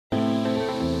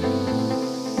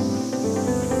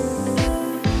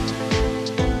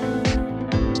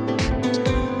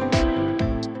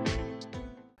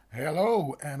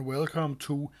Hello and welcome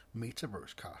to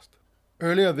Metaverse Cast.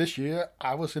 Earlier this year,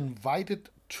 I was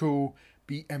invited to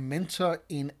be a mentor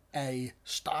in a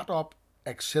startup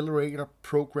accelerator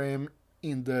program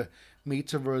in the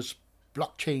Metaverse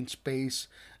blockchain space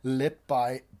led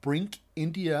by Brink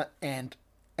India and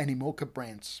Animoca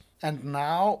brands. And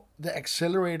now the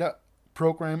accelerator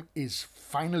program is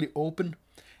finally open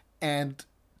and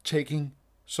taking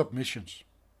submissions.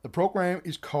 The program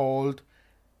is called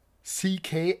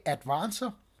CK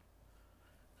Advancer.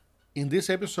 In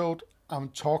this episode, I'm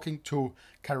talking to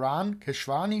Karan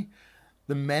Keshwani,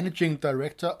 the managing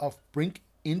director of Brink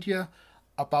India,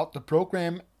 about the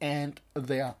program and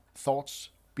their thoughts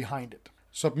behind it.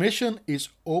 Submission is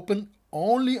open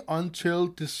only until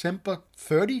December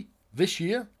 30 this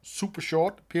year, super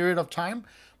short period of time,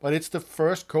 but it's the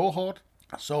first cohort.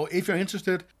 So if you're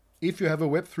interested, if you have a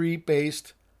Web3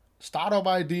 based startup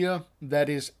idea that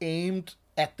is aimed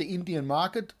at the Indian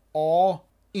market or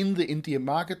in the Indian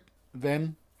market,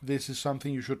 then this is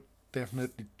something you should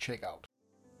definitely check out.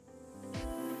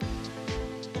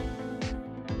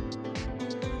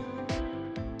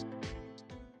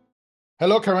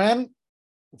 Hello, Karan.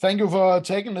 Thank you for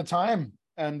taking the time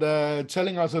and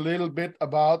telling us a little bit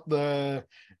about the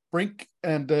Brink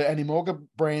and Animoca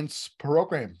brands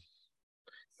program.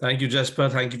 Thank you, Jesper.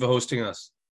 Thank you for hosting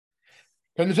us.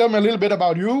 Can you tell me a little bit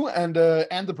about you and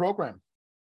the program?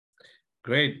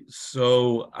 Great.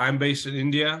 So I'm based in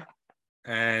India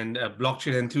and a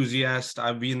blockchain enthusiast.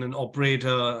 I've been an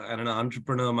operator and an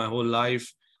entrepreneur my whole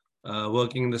life,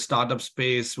 working in the startup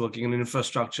space, working in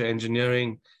infrastructure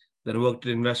engineering, then worked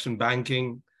in investment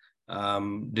banking,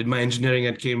 did my engineering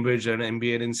at Cambridge and an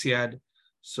MBA at INSEAD.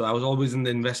 So I was always in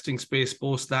the investing space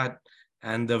post that.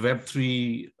 And the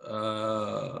Web3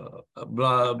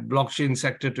 blockchain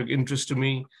sector took interest to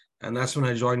me. And that's when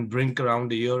I joined Brink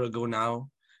around a year ago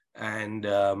now. And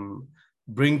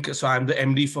Brink, so I'm the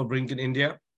MD for Brink in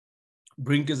India.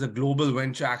 Brink is a global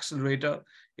venture accelerator.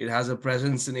 It has a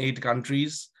presence in 8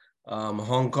 countries,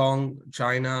 Hong Kong,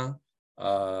 China,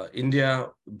 India,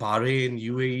 Bahrain,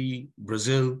 UAE,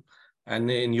 Brazil,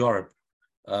 and in Europe.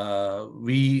 Our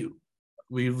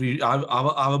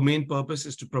main purpose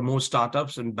is to promote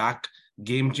startups and back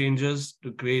game changers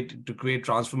to create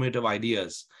transformative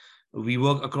ideas. We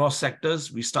work across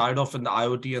sectors. We started off in the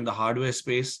IoT and the hardware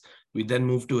space. We then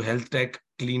moved to health tech,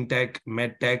 clean tech,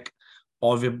 med tech,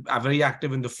 or we're very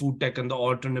active in the food tech and the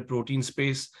alternate protein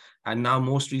space. And now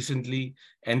most recently,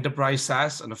 enterprise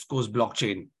SaaS and of course,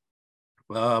 blockchain.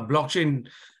 Blockchain,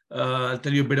 I'll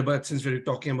tell you a bit about, since we're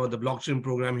talking about the blockchain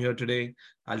program here today,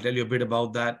 I'll tell you a bit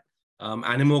about that.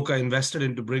 Animoca invested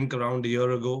into Brink around a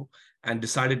year ago and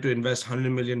decided to invest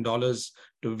 $100 million.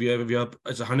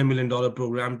 It's a $100 million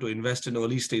program to invest in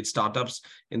early stage startups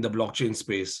in the blockchain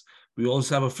space. We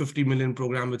also have a $50 million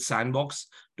program with Sandbox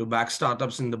to back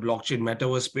startups in the blockchain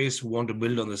metaverse space who want to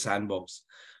build on the Sandbox.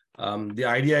 The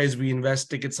idea is we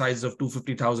invest ticket size of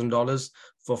 $250,000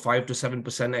 for 5 to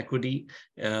 7% equity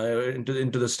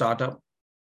into the startup.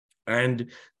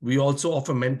 And we also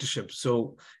offer mentorship.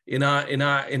 So in our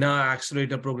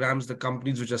accelerator programs, the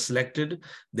companies which are selected,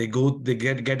 they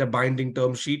get a binding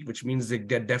term sheet, which means they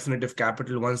get definitive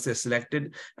capital once they're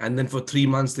selected. And then for 3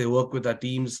 months, they work with our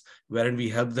teams, wherein we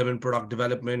help them in product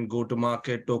development,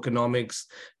 go-to-market, tokenomics.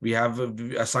 We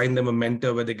assign them a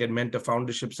mentor where they get mentor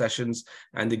foundership sessions,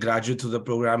 and they graduate through the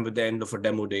program with the end of a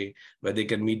demo day, where they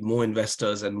can meet more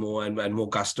investors and more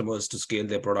customers to scale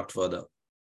their product further.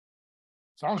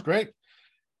 Sounds great.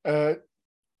 In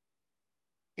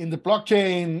the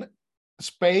blockchain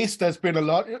space, there's been a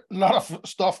lot of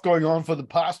stuff going on for the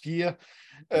past year.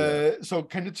 So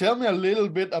can you tell me a little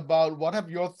bit about what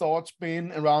have your thoughts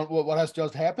been around what has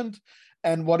just happened,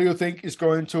 and what do you think is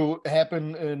going to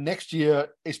happen next year,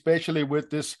 especially with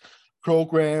this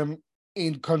program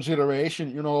in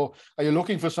consideration? You know, are you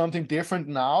looking for something different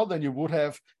now than you would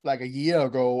have like a year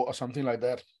ago or something like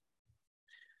that?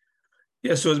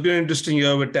 Yeah, so it's been an interesting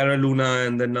year with Terra Luna,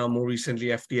 and then now more recently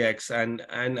FTX, and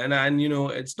you know,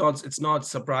 it's not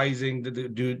surprising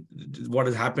that what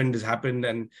has happened,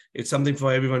 and it's something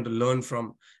for everyone to learn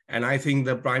from. And I think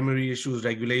the primary issue is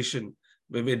regulation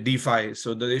with DeFi.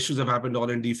 So the issues have happened all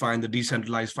in DeFi and the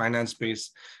decentralized finance space.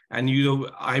 And you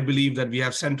know, I believe that we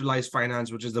have centralized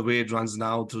finance, which is the way it runs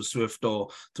now through SWIFT or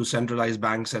through centralized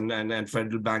banks and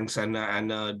federal banks and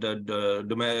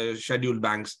the scheduled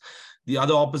banks. The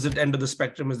other opposite end of the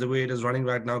spectrum is the way it is running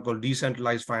right now, called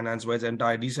decentralized finance, where it's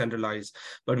entire decentralized.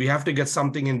 But we have to get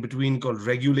something in between called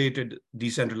regulated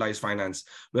decentralized finance,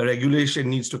 where regulation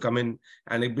needs to come in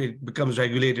and it becomes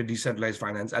regulated decentralized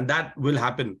finance. And that will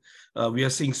happen. We are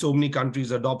seeing so many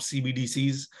countries adopt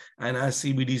CBDCs, and as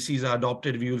CBDCs are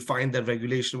adopted, we will find that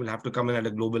regulation will have to come in at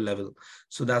a global level.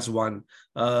 So that's one.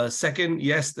 Second,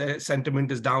 yes, the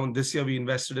sentiment is down. This year, we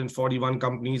invested in 41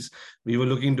 companies. We were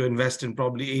looking to invest in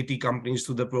probably 80 companies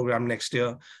through the program next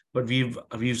year, but we've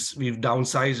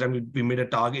downsized, and we made a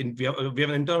target. We have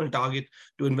an internal target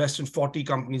to invest in 40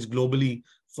 companies globally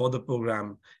for the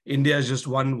program. India is just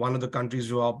one of the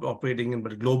countries we are operating in,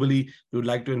 but globally, we would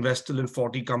like to invest still in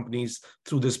 40 companies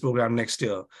through this program next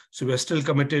year. So we are still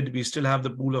committed. We still have the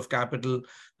pool of capital.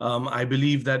 I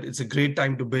believe that it's a great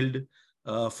time to build.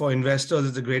 For investors,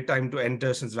 it's a great time to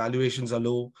enter since valuations are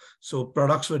low. So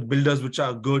products with builders which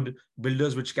are good,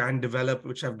 builders which can develop,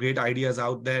 which have great ideas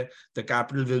out there, the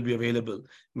capital will be available.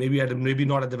 Maybe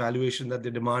not at the valuation that they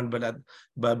demand, but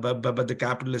the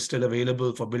capital is still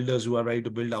available for builders who are ready to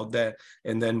build out there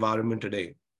in the environment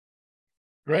today.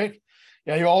 Great.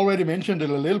 Yeah, you already mentioned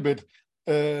it a little bit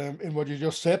in what you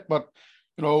just said, but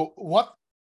what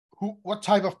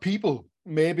type of people,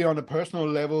 maybe on a personal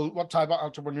level, what type of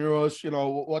entrepreneurs,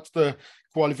 what's the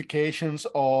qualifications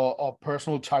or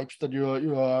personal types that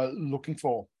you are looking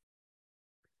for?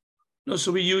 No,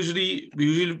 so we usually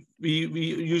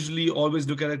always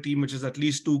look at a team which is at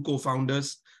least 2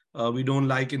 co-founders. We don't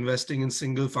like investing in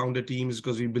single founder teams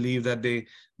because we believe that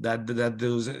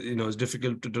those, it's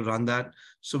difficult to run that.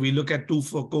 So we look at 2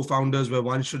 co-founders where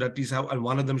one should at least have, and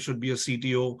one of them should be a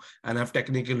CTO and have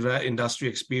technical industry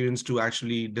experience to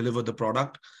actually deliver the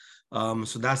product.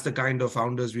 So that's the kind of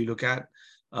founders we look at.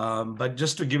 But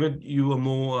just to give it you a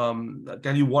more,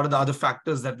 tell you what are the other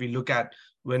factors that we look at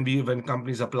when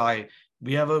companies apply.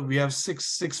 We have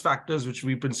six factors which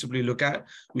we principally look at.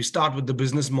 We start with the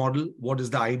business model. What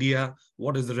is the idea?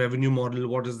 What is the revenue model?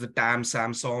 What is the TAM,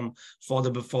 SAM for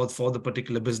the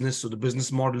particular business? So the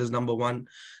business model is number one.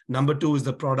 Number two is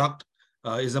the product.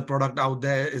 Is a product out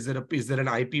there? Is there an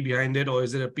IP behind it, or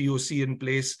is there a POC in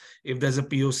place? If there's a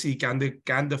POC,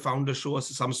 can the founder show us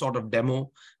some sort of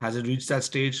demo? Has it reached that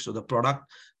stage? So the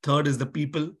product. Third is the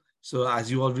people. So as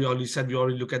you already said, we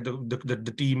already look at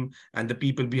the team and the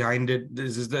people behind it.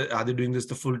 Are they doing this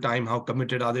the full time? How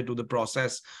committed are they to the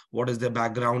process? What is their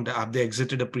background? Have they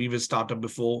exited a previous startup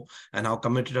before? And how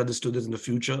committed are they to this in the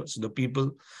future? So the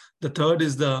people. The third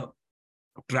is the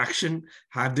traction.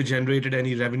 Have they generated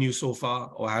any revenue so far,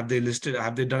 or have they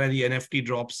done any NFT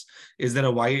drops? Is there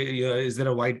a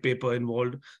white paper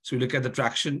involved? So we look at the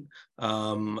traction,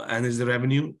 and is the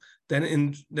revenue.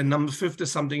 Then number 5th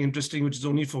is something interesting, which is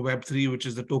only for Web3, which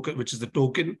is the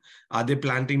token. Are they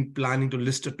planning to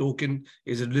list a token?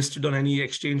 Is it listed on any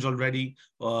exchange already?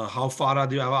 How far are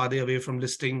they away from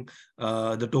listing?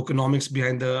 The tokenomics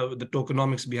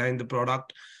behind the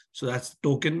product. So that's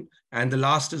token. And the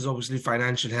last is obviously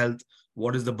financial health.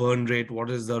 What is the burn rate? What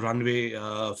is the runway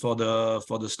for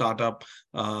the startup?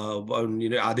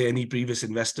 Are there any previous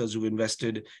investors who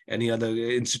invested? Any other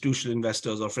institutional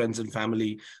investors or friends and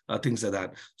family? Things like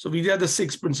that. So we have the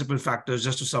 6 principal factors.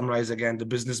 Just to summarize again: the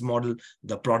business model,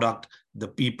 the product, the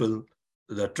people,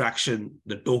 the traction,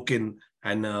 the token,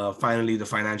 and finally the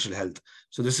financial health.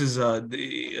 So this is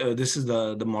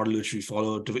the model which we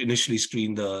follow to initially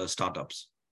screen the startups.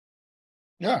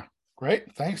 Yeah,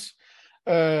 great. Thanks.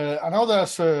 I know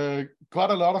there's quite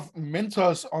a lot of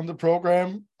mentors on the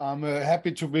program. I'm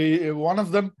happy to be one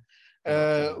of them.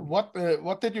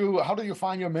 How did you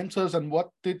find your mentors, and what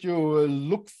did you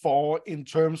look for in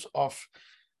terms of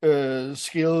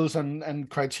skills and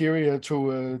criteria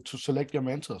to select your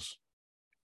mentors?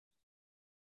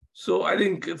 So I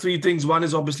think 3 things. One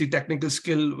is obviously technical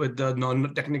skill with the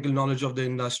non-technical knowledge of the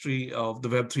industry of the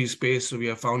Web3 space. So we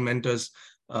have found mentors.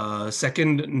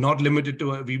 Second, not limited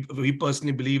to, we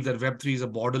personally believe that Web3 is a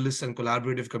borderless and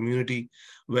collaborative community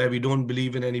where we don't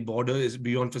believe in any border is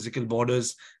beyond physical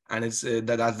borders. And it's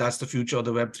that's the future of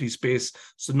the Web3 space.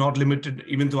 So not limited,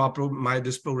 even to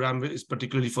this program is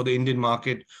particularly for the Indian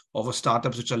market of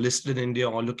startups which are listed in India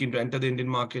or looking to enter the Indian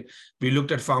market. We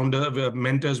looked at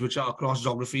mentors which are across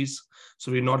geographies.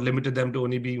 So we're not limited them to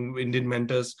only being Indian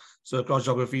mentors. So across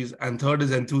geographies. And third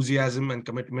is enthusiasm and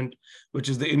commitment, which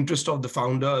is the interest of the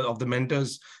founder, of the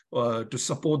mentors, to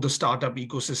support the startup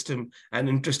ecosystem, and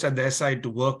interest at their side to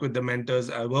work with the mentors,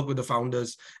 work with the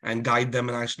founders and guide them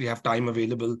and actually have time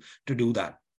available to do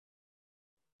that.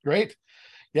 Great.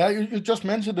 Yeah, you just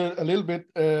mentioned it a little bit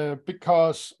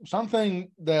because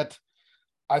something that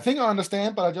I think I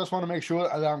understand, but I just want to make sure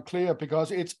that I'm clear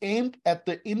because it's aimed at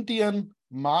the Indian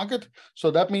market. So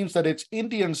that means that it's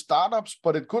Indian startups,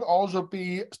 but it could also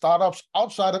be startups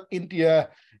outside of India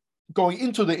going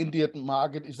into the Indian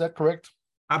market. Is that correct?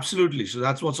 Absolutely. So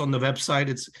that's what's on the website.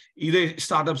 It's either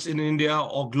startups in India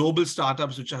or global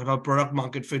startups which have a product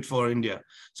market fit for India.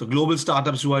 So global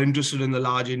startups who are interested in the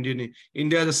large Indian.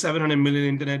 India has a 700 million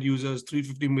internet users,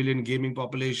 350 million gaming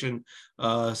population,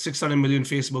 600 million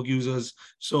Facebook users.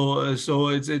 So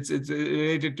it's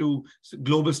related to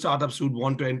global startups who'd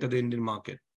want to enter the Indian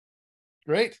market.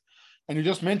 Great. And you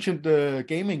just mentioned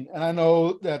gaming, and I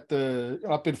know that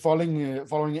I've been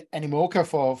following Animoca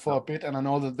for a bit, and I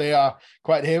know that they are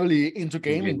quite heavily into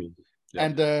gaming.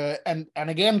 Yeah. And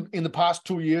again, in the past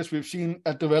 2 years, we've seen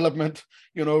a development,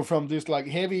 from this like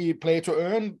heavy play to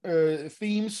earn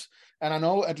themes, and I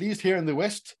know at least here in the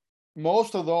West,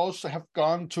 most of those have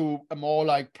gone to a more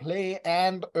like play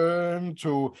and earn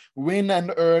to win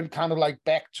and earn, kind of like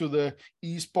back to the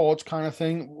esports kind of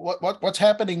thing. What's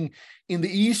happening in the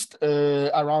East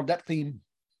around that theme?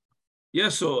 Yeah,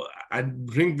 so I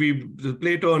think the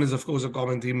play to earn is of course a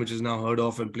common theme which is now heard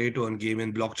of, and play to earn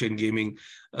gaming, blockchain gaming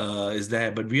is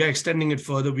there. But we are extending it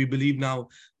further. We believe now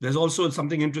there's also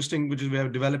something interesting which is we are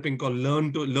developing called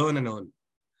learn and earn.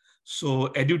 So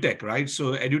edutech, right?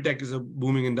 So edutech is a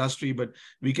booming industry, but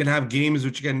we can have games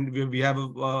which can we have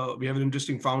an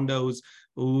interesting founder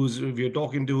who's we are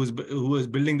talking to who is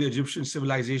building the Egyptian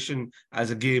civilization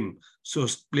as a game. So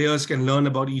players can learn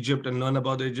about Egypt and learn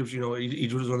about the Egypt.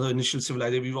 Egypt was one of the initial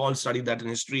civilizations. We've all studied that in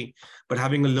history. But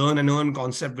having a learn and earn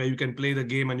concept where you can play the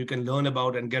game and you can learn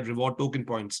about and get reward token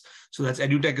points. So that's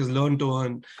edutech is learn to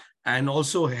earn, and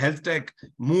also health tech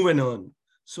move and earn.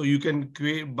 So you can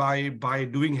create by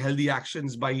doing healthy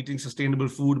actions, by eating sustainable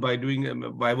food,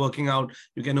 by working out,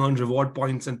 you can earn reward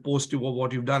points and post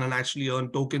what you've done and actually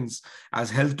earn tokens as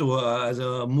as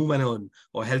a move and earn,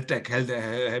 or health tech,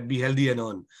 be healthy and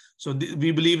earn. So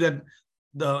we believe that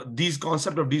these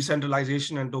concept of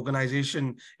decentralization and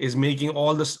tokenization is making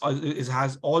all this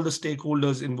has all the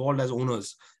stakeholders involved as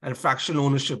owners and fractional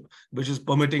ownership, which is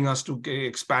permitting us to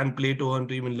expand play to earn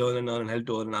to even learn and earn, health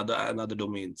to earn, and other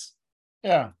domains.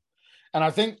 Yeah. And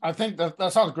I think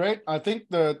that sounds great. I think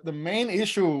the main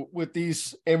issue with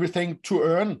these everything to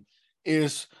earn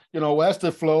is, where's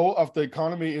the flow of the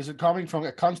economy? Is it coming from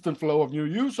a constant flow of new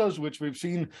users, which we've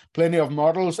seen plenty of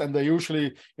models, and they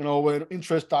usually, when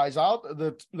interest dies out,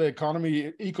 the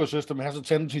economy ecosystem has a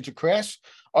tendency to crash,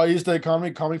 or is the economy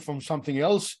coming from something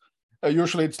else?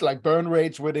 Usually it's like burn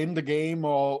rates within the game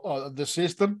or the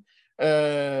system.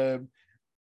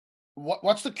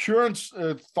 What's the current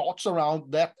thoughts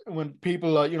around that when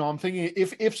people I'm thinking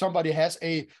if somebody has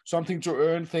a something to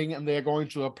earn thing and they're going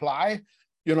to apply,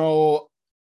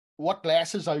 what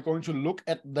glasses are you going to look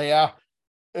at their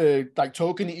like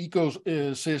token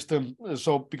ecosystem?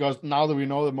 So because now that we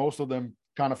know that most of them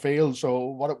kind of fail, so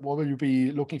what will you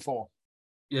be looking for?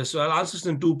 Yeah, so I'll answer this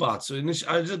in two parts. So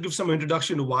I'll just give some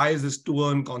introduction to why is this to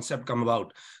earn concept come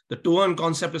about. The to earn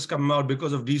concept has come about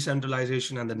because of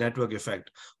decentralization and the network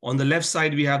effect. On the left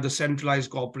side, we have the centralized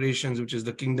corporations, which is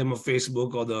the kingdom of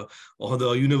Facebook or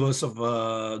the universe of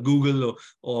Google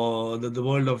or the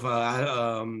world of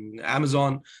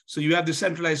Amazon. So you have the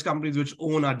centralized companies which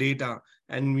own our data.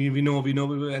 And we know,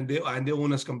 and they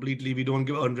own us completely. We don't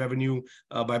earn revenue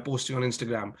by posting on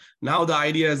Instagram. Now the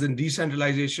idea is in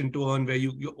decentralization to earn, where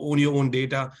you own your own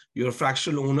data. You're a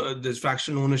fractional owner. There's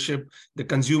fractional ownership. The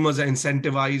consumers are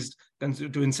incentivized to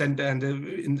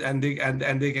incentivize,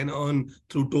 and they can earn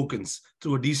through tokens,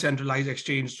 through a decentralized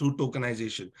exchange, through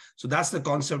tokenization. So that's the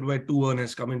concept where to earn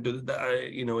has come into the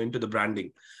into the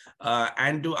branding.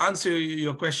 And to answer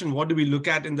your question, what do we look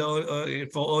at in the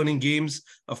for earning games?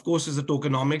 Of course, is the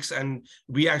tokenomics, and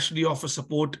we actually offer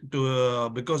support to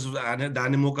because of the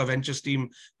Animoca Ventures team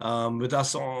with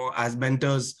us as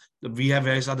mentors. We have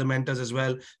various other mentors as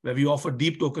well, where we offer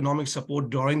deep tokenomics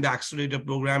support during the Accelerator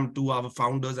program to our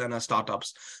founders and our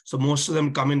startups. So most of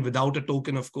them come in without a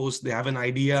token, of course. They have an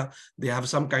idea, they have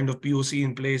some kind of POC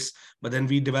in place, but then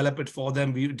we develop it for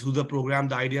them. Through the program,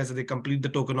 the idea is that they complete the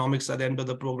tokenomics at the end of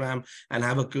the program and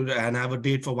have a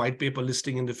date for white paper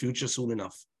listing in the future soon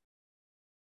enough.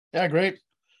 Yeah, great.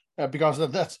 Because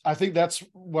I think that's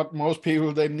what most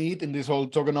people they need in this whole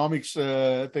tokenomics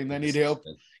thing. They need help.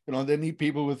 They need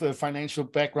people with a financial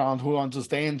background who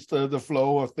understands the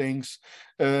flow of things.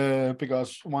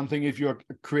 Because one thing, if you're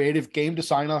a creative game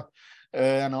designer,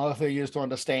 another thing is to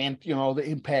understand, the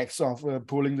impacts of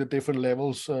pulling the different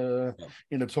levels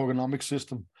in the tokenomics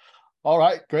system. All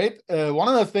right, great. One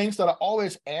of the things that I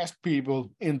always ask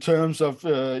people in terms of,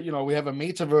 we have a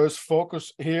metaverse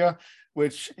focus here.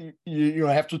 which you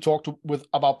have to talk with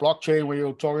about blockchain when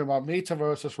you're talking about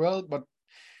metaverse as well. But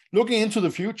looking into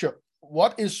the future,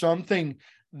 what is something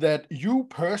that you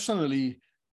personally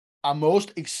are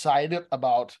most excited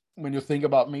about when you think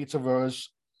about metaverse,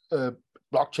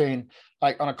 blockchain,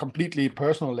 like on a completely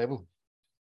personal level?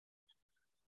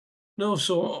 No,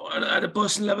 so at a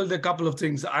personal level, there are a couple of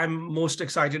things I'm most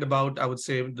excited about. I would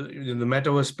say the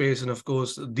metaverse space, and of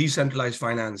course, decentralized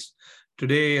finance.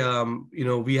 Today,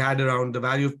 we had around the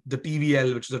value of the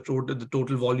TVL, which is the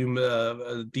total volume.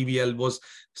 TVL was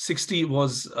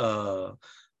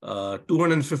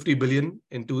 250 billion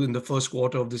in the first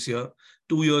quarter of this year.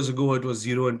 2 years ago, it was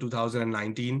zero in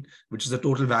 2019, which is the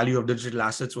total value of digital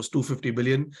assets was 250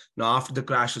 billion. Now, after the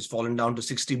crash, it's fallen down to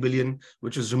 60 billion,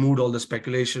 which has removed all the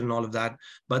speculation and all of that.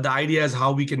 But the idea is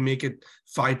how we can make it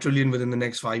 5 trillion within the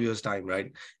next 5 years' time,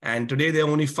 right? And today, there are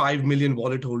only 5 million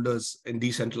wallet holders in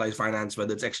decentralized finance,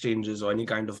 whether it's exchanges or any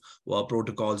kind of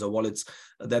protocols or wallets,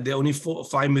 that there are only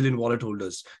 5 million wallet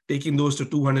holders. Taking those to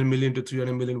 200 million to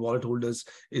 300 million wallet holders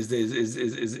is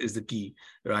the key,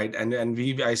 right? And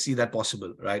I see that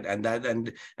possible, right?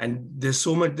 And there's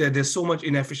so much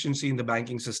inefficiency in the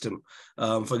banking system.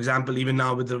 For example, even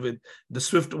now with the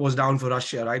SWIFT was down for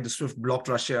Russia, right? The SWIFT blocked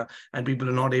Russia, and people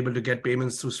are not able to get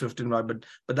payments through SWIFT and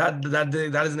but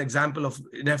that is an example of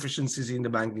inefficiencies in the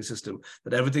banking system.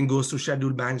 That everything goes through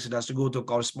scheduled banks, it has to go to a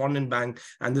correspondent bank,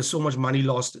 and there's so much money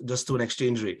lost just through an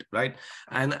exchange rate, right?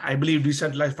 And I believe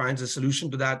decentralized finance is a solution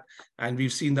to that. And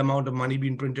we've seen the amount of money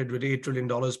being printed with $8 trillion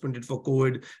printed for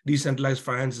COVID. Decentralized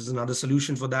finance is another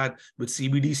solution for that. With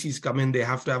CBDCs come in, they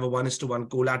have to have a 1:1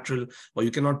 collateral, or you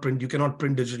cannot print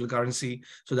digital currency.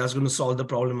 So that's going to solve the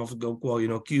problem of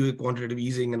QE, quantitative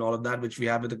easing, and all of that, which we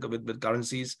have with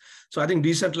currencies. So I think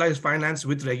decentralized finance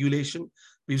with regulation.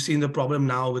 We've seen the problem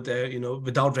now with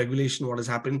without regulation, what has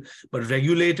happened. But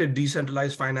regulated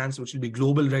decentralized finance, which will be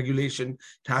global regulation,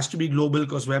 it has to be global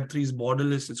because Web3 is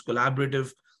borderless, it's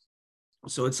collaborative.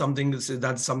 So it's something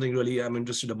that's something really I'm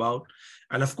interested about.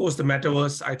 And of course, the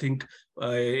metaverse, I think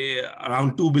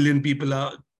around 2 billion people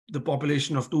are. The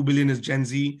population of 2 billion is Gen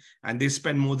Z, and they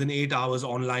spend more than 8 hours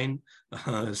online.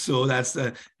 So that's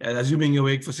assuming you're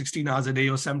awake for 16 hours a day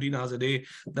or 17 hours a day,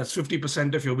 that's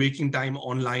 50% of your waking time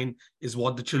online is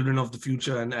what the children of the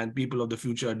future and people of the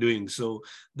future are doing. So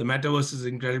the metaverse is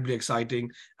incredibly exciting.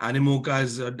 Animoca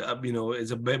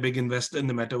is a big investor in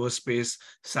the metaverse space.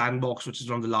 Sandbox, which is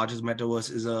one of the largest metaverse,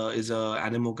 is a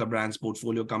Animoca brands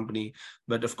portfolio company.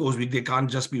 But of course, they can't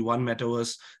just be one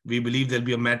metaverse. We believe there'll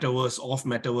be a metaverse of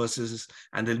metaverses,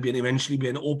 and there'll eventually be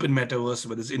an open metaverse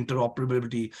where there's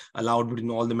interoperability allowed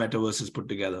between all the metaverses put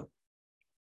together.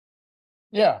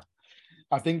 Yeah,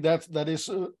 I think that is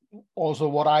also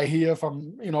what I hear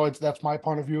from, that's my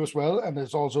point of view as well. And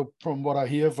it's also from what I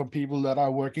hear from people that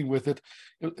are working with it.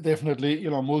 Definitely,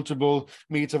 multiple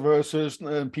metaverses,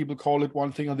 and people call it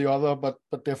one thing or the other, but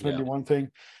definitely one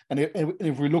thing. And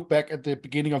if we look back at the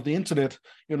beginning of the internet,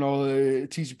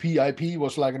 TCP/IP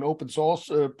was like an open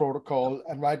source protocol.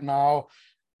 And right now,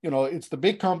 it's the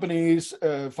big companies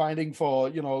fighting for,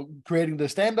 creating the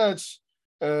standards.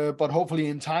 But hopefully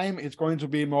in time, it's going to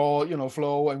be more,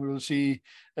 flow, and we will see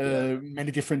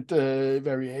many different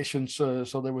variations.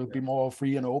 So there will be more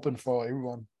free and open for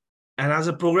everyone. And as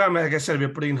a program, like I said, we're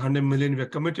putting in 100 million. We're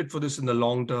committed for this in the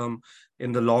long term,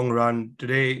 in the long run.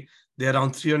 Today, there are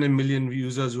around 300 million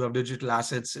users who have digital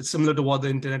assets. It's similar to what the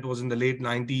internet was in the late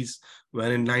 90s,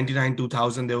 when in 99,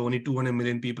 2000, there were only 200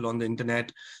 million people on the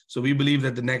internet. So we believe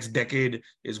that the next decade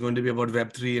is going to be about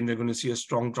Web3, and we're going to see a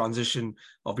strong transition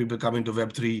of people coming to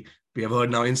Web3. We have heard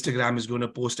now Instagram is going to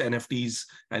post NFTs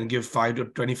and give 5 to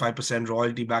 25%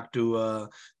 royalty back to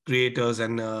creators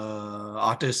and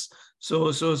artists.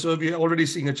 So we're already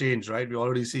seeing a change, right? We're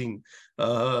already seeing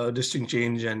distinct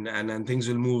change, and things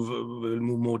will move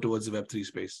more towards the Web3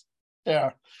 space.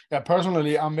 Yeah.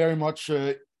 Personally, I'm very much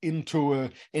into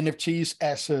NFTs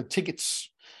as tickets.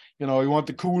 You want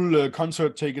the cool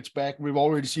concert tickets back. We've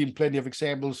already seen plenty of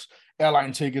examples,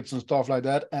 airline tickets and stuff like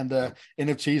that. And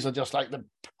NFTs are just like the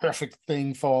perfect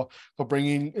thing for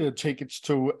bringing tickets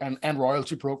to and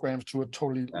royalty programs to a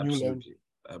totally new level.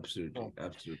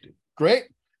 Absolutely. Great.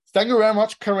 Thank you very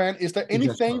much, Karan. Is there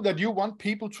anything that you want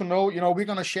people to know? We're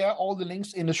going to share all the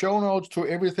links in the show notes to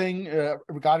everything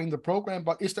regarding the program,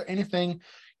 but is there anything,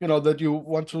 that you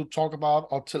want to talk about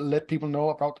or to let people know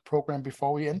about the program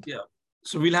before we end? Yeah.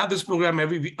 So we'll have this program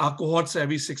our cohorts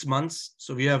every 6 months.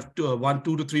 So we have 2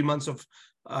 to 3 months of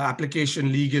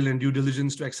application, legal, and due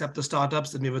diligence to accept the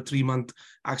startups. Then we have a 3-month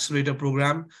accelerator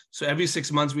program. So every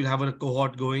 6 months we'll have a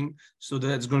cohort going. So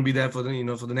that it's going to be there for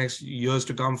the next years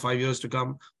to come, 5 years to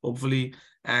come, hopefully.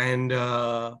 And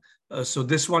So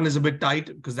this one is a bit tight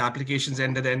because the applications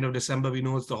end at the end of December. We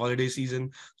know it's the holiday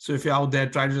season. So if you're out there,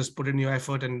 try to just put in your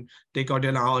effort and take out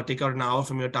an hour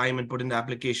from your time and put in the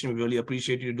application. We really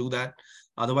appreciate you to do that.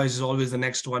 Otherwise, it's always the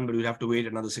next one, but we'd have to wait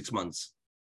another 6 months.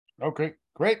 Okay,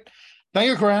 great. Thank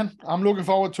you, Karan. I'm looking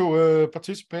forward to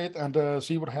participate and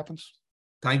see what happens.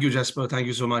 Thank you, Jesper. Thank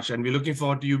you so much. And we're looking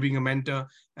forward to you being a mentor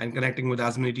and connecting with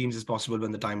as many teams as possible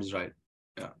when the time is right.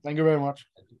 Yeah. Thank you very much.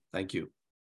 Thank you.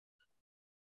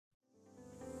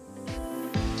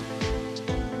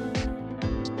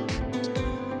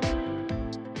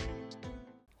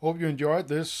 Hope you enjoyed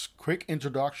this quick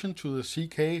introduction to the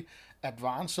CK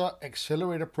Advancer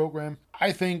Accelerator program.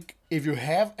 I think if you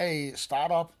have a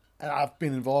startup, and I've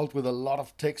been involved with a lot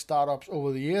of tech startups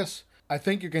over the years, I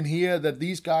think you can hear that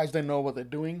these guys, they know what they're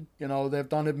doing. You know, they've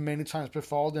done it many times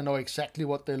before. They know exactly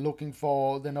what they're looking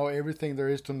for. They know everything there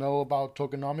is to know about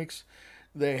tokenomics.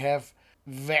 They have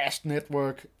vast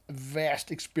network, vast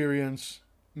experience,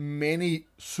 many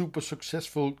super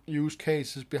successful use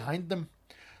cases behind them.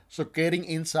 So getting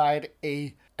inside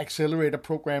a accelerator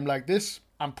program like this,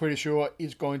 I'm pretty sure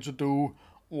is going to do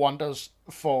wonders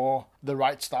for the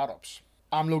right startups.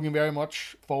 I'm looking very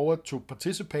much forward to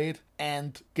participate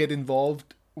and get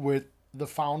involved with the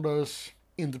founders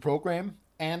in the program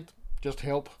and just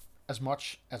help as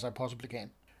much as I possibly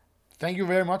can. Thank you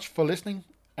very much for listening.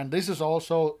 And this is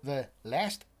also the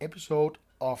last episode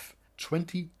of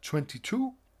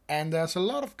 2022. And there's a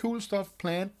lot of cool stuff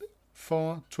planned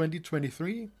for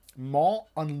 2023. More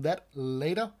on that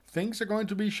later. Things are going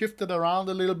to be shifted around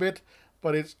a little bit,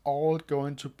 but it's all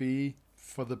going to be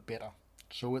for the better.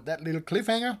 So with that little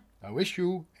cliffhanger, I wish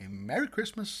you a Merry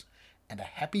Christmas and a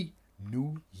Happy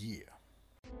New Year.